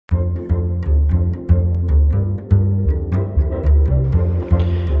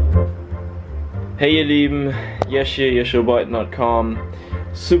Hey ihr Lieben, Yeshuah, Boyton.com.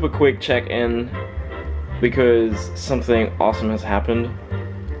 Super quick check-in because something awesome has happened.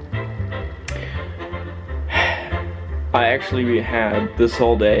 I actually had this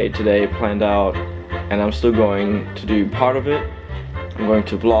whole day today planned out, and I'm still going to do part of it. I'm going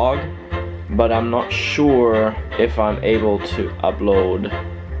to vlog, but I'm not sure if I'm able to upload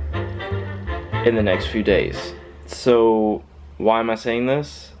in the next few days. So why am I saying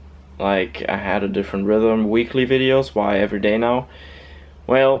this? Like, I had a different rhythm, weekly videos, why every day now?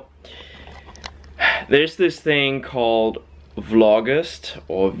 Well, there's this thing called Vlogust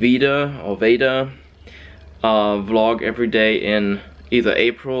or Veda, vlog every day in either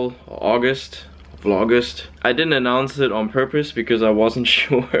April or August. Vlogust. I didn't announce it on purpose because I wasn't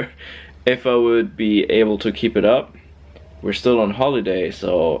sure if I would be able to keep it up. We're still on holiday,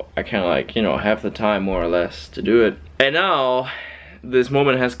 so I kind of like, you know, have the time more or less to do it. And now this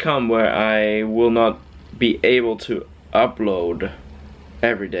moment has come where I will not be able to upload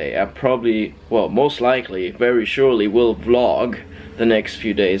every day. I probably, well, most likely, very surely will vlog the next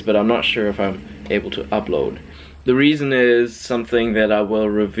few days, but I'm not sure if I'm able to upload. The reason is something that I will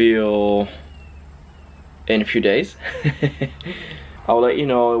reveal in a few days. I'll let you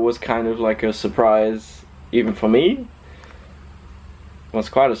know. It was kind of like a surprise, even for me. It was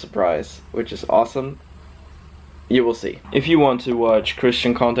quite a surprise, which is awesome. You will see. If you want to watch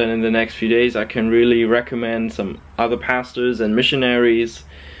Christian content in the next few days, I can really recommend some other pastors and missionaries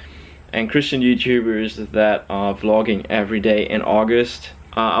and Christian YouTubers that are vlogging every day in August.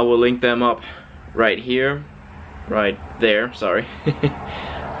 I will link them up right here, right there, sorry.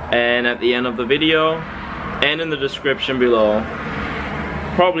 And at the end of the video and in the description below.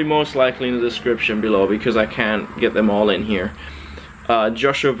 Probably most likely in the description below because I can't get them all in here.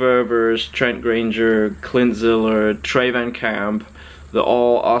 Joshua Verwers, Trent Granger, Clint Zeller, Trey Van Camp. They're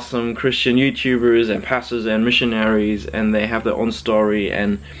all awesome Christian YouTubers and pastors and missionaries, and they have their own story,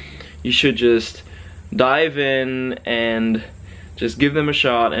 and you should just dive in and just give them a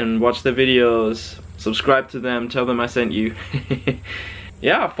shot and watch their videos, subscribe to them, tell them I sent you.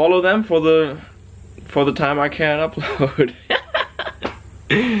 Yeah, follow them for the time I can't upload.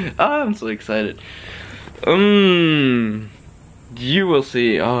 Oh, I'm so excited. You will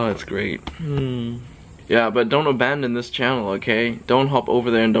see. Oh, it's great. Yeah, but don't abandon this channel, okay? Don't hop over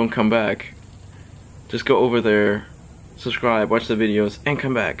there and don't come back. Just go over there, subscribe, watch the videos, and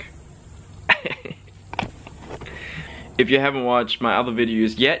come back. If you haven't watched my other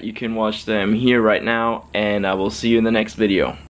videos yet, you can watch them here right now, and I will see you in the next video.